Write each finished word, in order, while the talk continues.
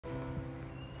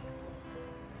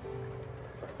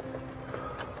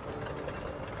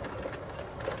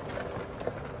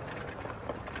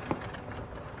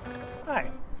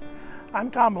I'm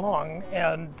Tom Long,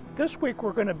 and this week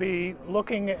we're going to be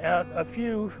looking at a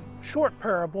few short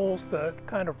parables that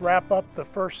kind of wrap up the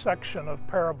first section of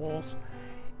parables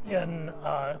in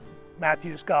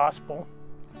Matthew's Gospel.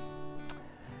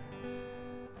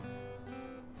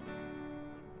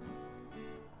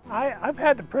 I've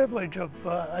had the privilege of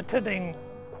attending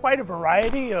quite a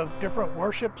variety of different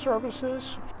worship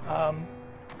services,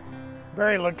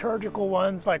 very liturgical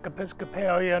ones like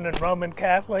Episcopalian and Roman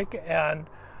Catholic, and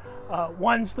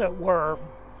ones that were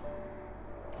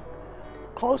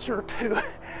closer to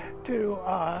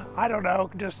I don't know,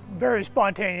 just very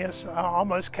spontaneous,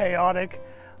 almost chaotic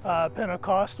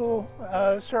Pentecostal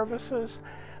services.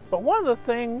 But one of the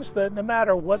things that, no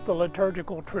matter what the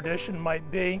liturgical tradition might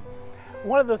be,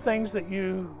 one of the things that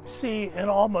you see in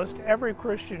almost every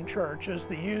Christian church is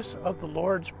the use of the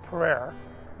Lord's Prayer.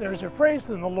 There's a phrase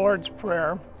in the Lord's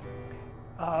Prayer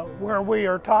where we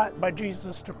are taught by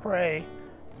Jesus to pray,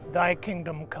 "Thy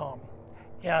kingdom come."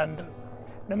 And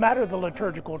no matter the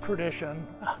liturgical tradition,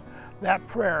 that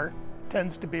prayer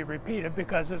tends to be repeated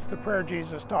because it's the prayer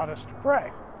Jesus taught us to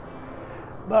pray.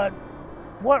 But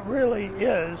what really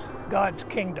is God's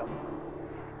kingdom?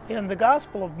 In the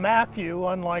Gospel of Matthew,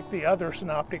 unlike the other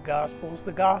synoptic Gospels,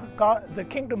 the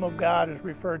kingdom of God is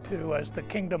referred to as the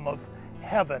kingdom of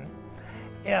heaven.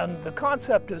 And the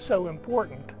concept is so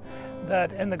important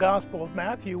that in the Gospel of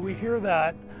Matthew, we hear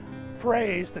that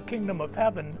phrase, the kingdom of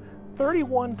heaven,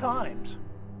 31 times.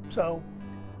 So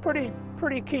pretty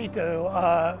key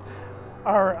to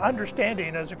our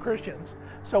understanding as Christians.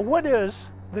 So what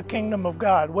is the kingdom of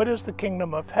God? What is the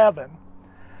kingdom of heaven?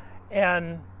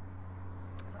 And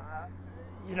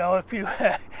you know, if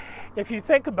you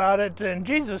think about it, in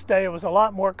Jesus' day, it was a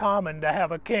lot more common to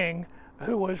have a king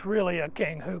who was really a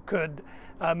king, who could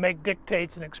make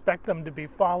dictates and expect them to be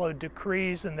followed,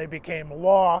 decrees, and they became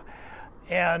law.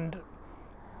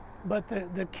 But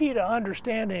the key to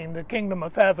understanding the kingdom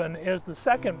of heaven is the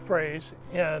second phrase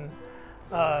in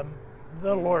the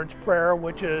Lord's Prayer,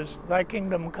 which is, "Thy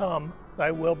kingdom come,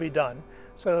 thy will be done."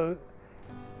 So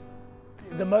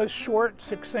the most short,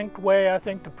 succinct way, I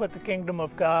think, to put the kingdom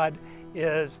of God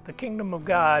is the kingdom of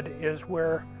God is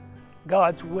where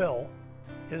God's will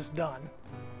is done.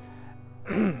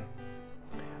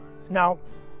 Now,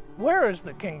 where is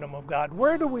the kingdom of God?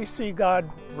 Where do we see God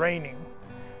reigning?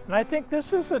 And I think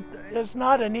this is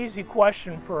not an easy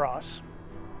question for us.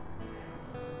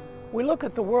 We look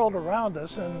at the world around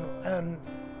us and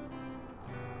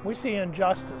we see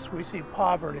injustice, we see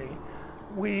poverty,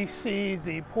 we see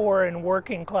the poor and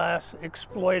working class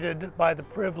exploited by the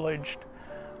privileged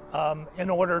in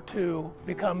order to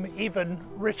become even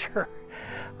richer.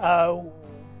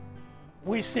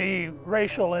 We see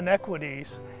racial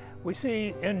inequities, we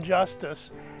see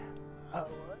injustice.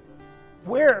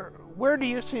 Where do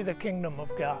you see the kingdom of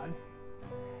God?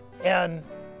 And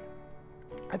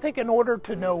I think in order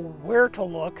to know where to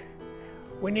look,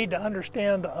 we need to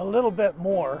understand a little bit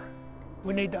more.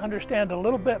 We need to understand a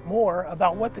little bit more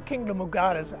about what the kingdom of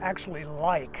God is actually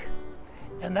like.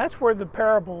 And that's where the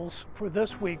parables for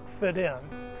this week fit in.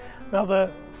 Now,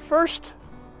 the first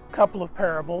couple of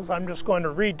parables I'm just going to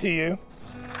read to you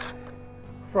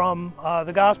from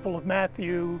the Gospel of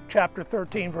Matthew, chapter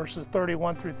 13, verses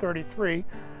 31 through 33.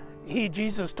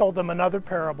 Jesus told them another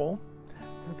parable.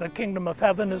 "The kingdom of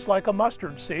heaven is like a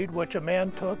mustard seed, which a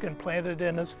man took and planted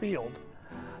in his field.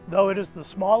 Though it is the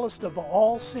smallest of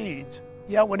all seeds,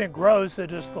 yet when it grows,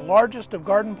 it is the largest of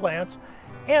garden plants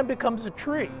and becomes a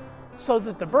tree, so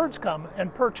that the birds come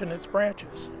and perch in its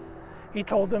branches." He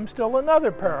told them still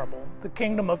another parable. "The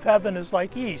kingdom of heaven is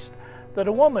like yeast that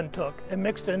a woman took and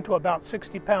mixed into about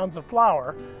 60 pounds of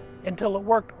flour until it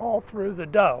worked all through the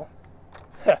dough."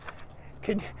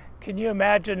 Can you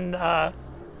imagine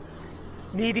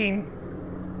kneading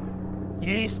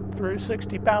yeast through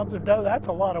 60 pounds of dough? That's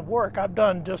a lot of work. I've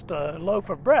done just a loaf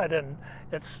of bread, and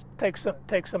it takes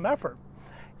some effort.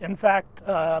 In fact,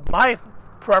 my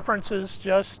preference is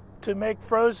just to make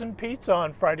frozen pizza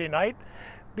on Friday night,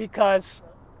 because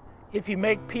if you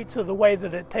make pizza the way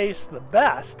that it tastes the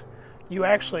best, you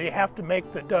actually have to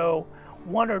make the dough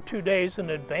 1 or 2 days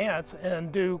in advance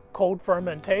and do cold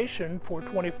fermentation for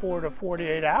 24 to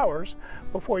 48 hours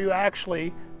before you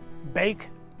actually bake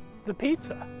the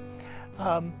pizza.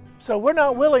 So we're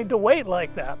not willing to wait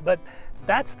like that, but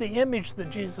that's the image that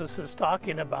Jesus is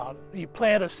talking about. You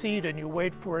plant a seed and you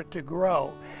wait for it to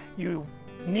grow. You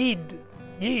knead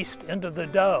yeast into the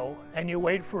dough and you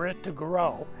wait for it to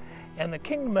grow. And the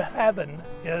kingdom of heaven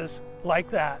is like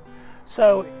that.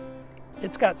 So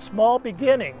it's got small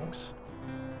beginnings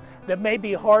that may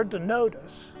be hard to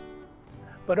notice,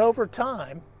 but over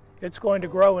time it's going to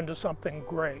grow into something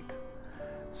great.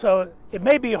 So it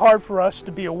may be hard for us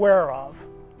to be aware of,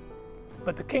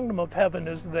 but the kingdom of heaven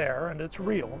is there and it's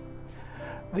real.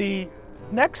 The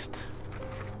next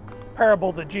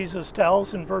parable that Jesus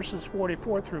tells in verses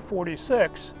 44 through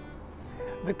 46,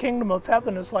 the kingdom of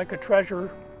heaven is like a treasure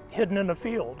hidden in a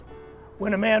field.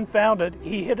 When a man found it,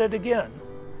 he hid it again,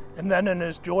 and then in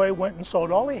his joy went and sold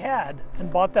all he had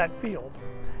and bought that field.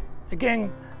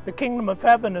 Again, the kingdom of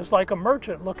heaven is like a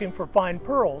merchant looking for fine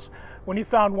pearls. When he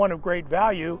found one of great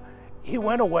value, he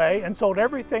went away and sold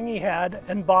everything he had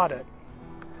and bought it.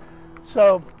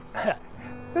 So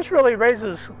this really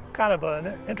raises kind of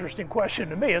an interesting question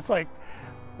to me. It's like,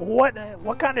 what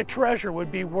kind of treasure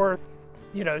would be worth,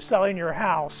 selling your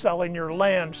house, selling your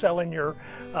land, selling your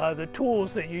the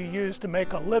tools that you use to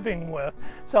make a living with,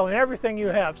 selling everything you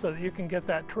have so that you can get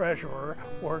that treasure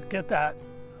or get that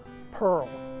pearl.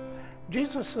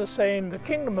 Jesus is saying the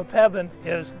kingdom of heaven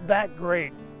is that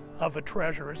great of a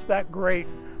treasure. It's that great,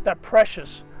 that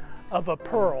precious of a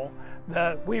pearl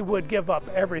that we would give up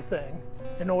everything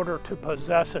in order to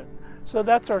possess it. So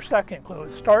that's our second clue.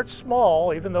 It starts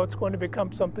small, even though it's going to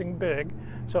become something big.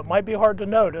 So it might be hard to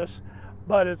notice,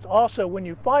 but it's also, when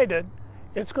you find it,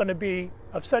 it's going to be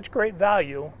of such great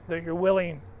value that you're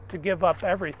willing to give up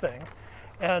everything.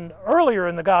 And earlier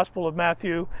in the Gospel of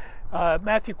Matthew,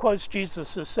 Matthew quotes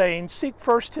Jesus as saying, "Seek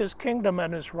first his kingdom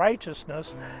and his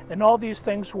righteousness, and all these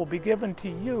things will be given to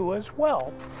you as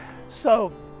well."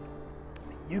 So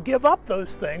you give up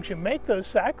those things, you make those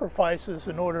sacrifices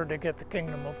in order to get the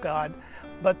kingdom of God,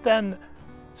 but then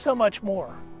so much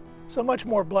more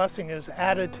blessing is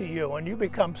added to you, and you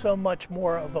become so much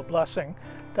more of a blessing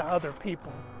to other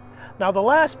people. Now the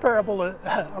last parable,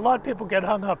 a lot of people get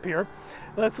hung up here.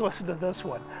 Let's listen to this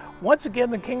one. Once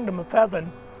again, the kingdom of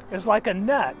heaven is like a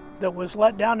net that was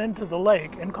let down into the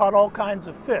lake and caught all kinds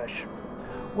of fish.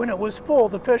 When it was full,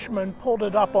 the fishermen pulled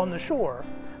it up on the shore.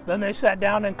 Then they sat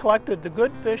down and collected the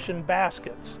good fish in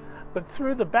baskets, but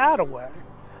threw the bad away.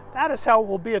 That is how it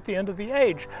will be at the end of the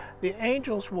age. The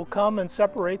angels will come and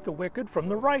separate the wicked from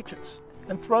the righteous,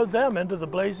 and throw them into the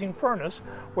blazing furnace,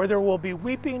 where there will be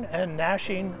weeping and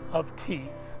gnashing of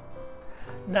teeth.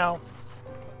 Now,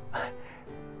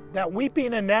 that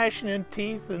weeping and gnashing of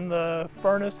teeth in the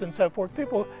furnace and so forth,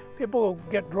 people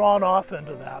get drawn off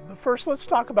into that. But first, let's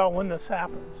talk about when this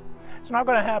happens. It's not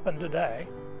going to happen today.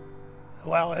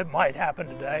 Well, it might happen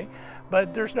today,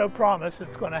 but there's no promise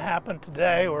it's going to happen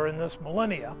today or in this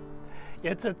millennia.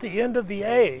 It's at the end of the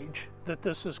age that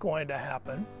this is going to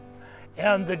happen,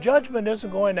 and the judgment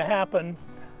isn't going to happen.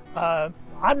 I'm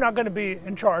not going to be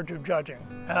in charge of judging,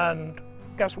 and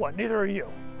guess what? Neither are you.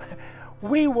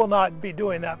 We will not be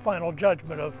doing that final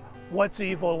judgment of what's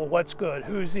evil, what's good,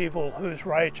 who's evil, who's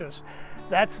righteous.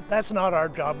 That's not our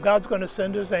job. God's going to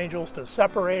send his angels to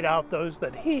separate out those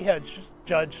that he has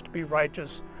judged to be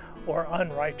righteous or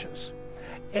unrighteous.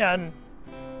 And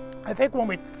I think when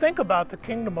we think about the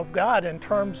kingdom of God in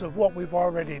terms of what we've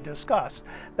already discussed,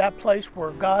 that place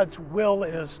where God's will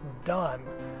is done,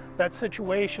 that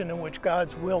situation in which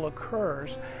God's will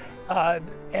occurs,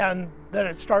 and that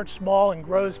it starts small and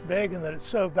grows big, and that it's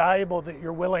so valuable that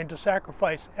you're willing to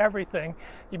sacrifice everything,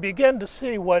 you begin to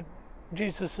see what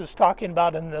Jesus is talking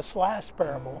about in this last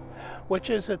parable, which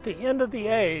is at the end of the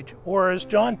age, or as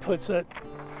John puts it,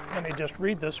 let me just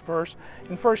read this verse,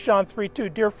 in 1 John 3:2,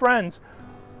 "Dear friends,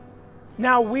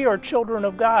 now we are children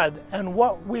of God, and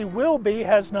what we will be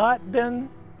has not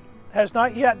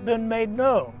yet been made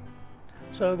known."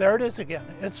 So there it is again.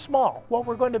 It's small. What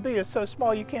we're going to be is so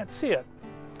small you can't see it.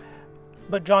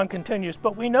 But John continues,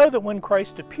 "But we know that when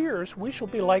Christ appears, we shall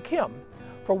be like him,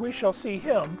 for we shall see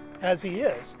him as he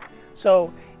is."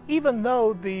 So even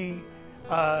though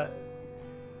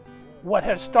what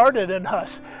has started in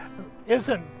us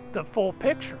isn't the full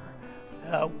picture,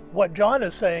 what John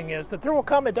is saying is that there will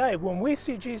come a day when we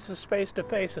see Jesus face to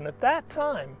face, and at that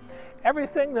time,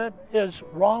 everything that is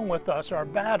wrong with us, our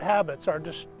bad habits,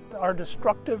 our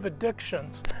destructive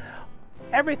addictions,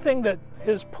 everything that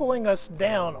is pulling us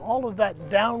down, all of that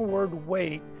downward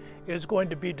weight is going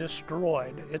to be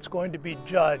destroyed. It's going to be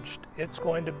judged. It's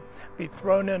going to be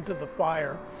thrown into the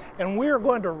fire. And we are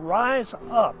going to rise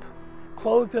up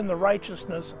clothed in the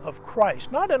righteousness of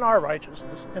Christ, not in our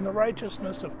righteousness, in the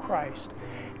righteousness of Christ.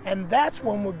 And that's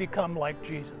when we become like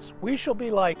Jesus. We shall be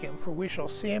like him, for we shall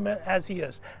see him as he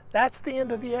is. That's the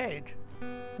end of the age,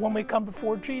 when we come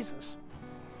before Jesus.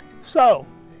 So,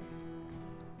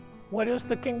 what is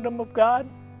the kingdom of God?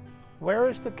 Where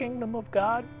is the kingdom of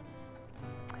God?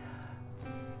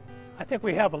 I think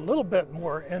we have a little bit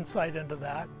more insight into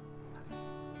that.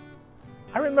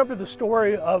 I remember the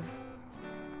story of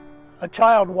a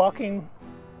child walking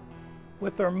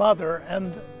with their mother,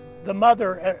 and the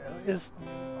mother is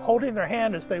holding their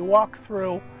hand as they walk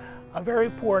through a very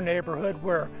poor neighborhood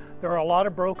where there are a lot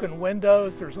of broken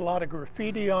windows, there's a lot of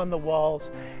graffiti on the walls,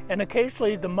 and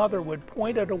occasionally the mother would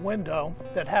point at a window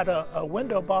that had a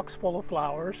window box full of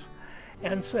flowers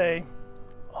and say,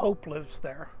 "Hope lives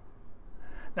there."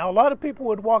 Now, a lot of people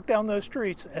would walk down those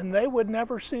streets and they would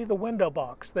never see the window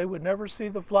box, they would never see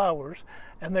the flowers,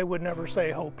 and they would never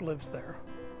say, "Hope lives there."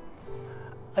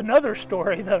 Another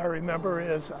story that I remember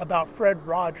is about Fred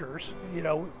Rogers. You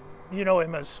know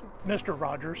him as Mr.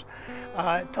 Rogers,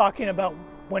 talking about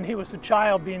when he was a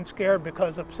child being scared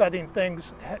because upsetting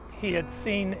things he had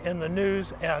seen in the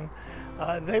news, and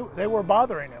they were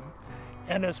bothering him.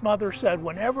 And his mother said,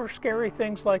 whenever scary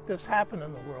things like this happen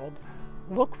in the world,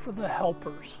 look for the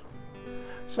helpers.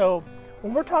 So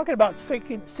when we're talking about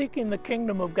seeking the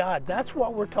kingdom of God, that's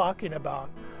what we're talking about.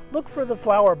 Look for the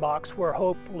flower box where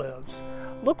hope lives.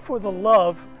 Look for the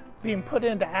love being put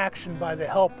into action by the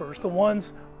helpers, the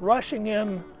ones rushing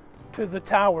in to the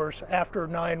towers after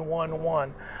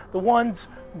 911, the ones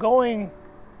going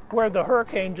where the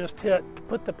hurricane just hit to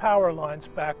put the power lines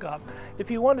back up.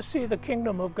 If you want to see the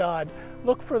kingdom of God,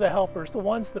 look for the helpers, the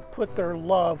ones that put their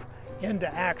love into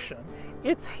action.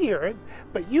 It's here,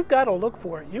 but you've got to look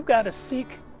for it. You've got to seek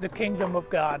the kingdom of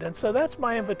God. And so that's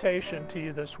my invitation to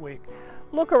you this week.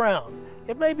 Look around.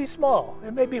 It may be small,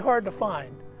 it may be hard to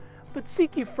find, but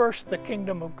seek ye first the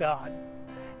kingdom of God.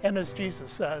 And as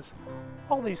Jesus says,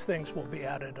 all these things will be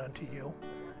added unto you.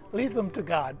 Leave them to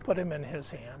God, put them in His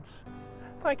hands.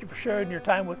 Thank you for sharing your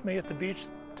time with me at the beach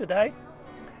today,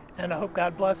 and I hope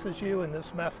God blesses you in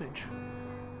this message.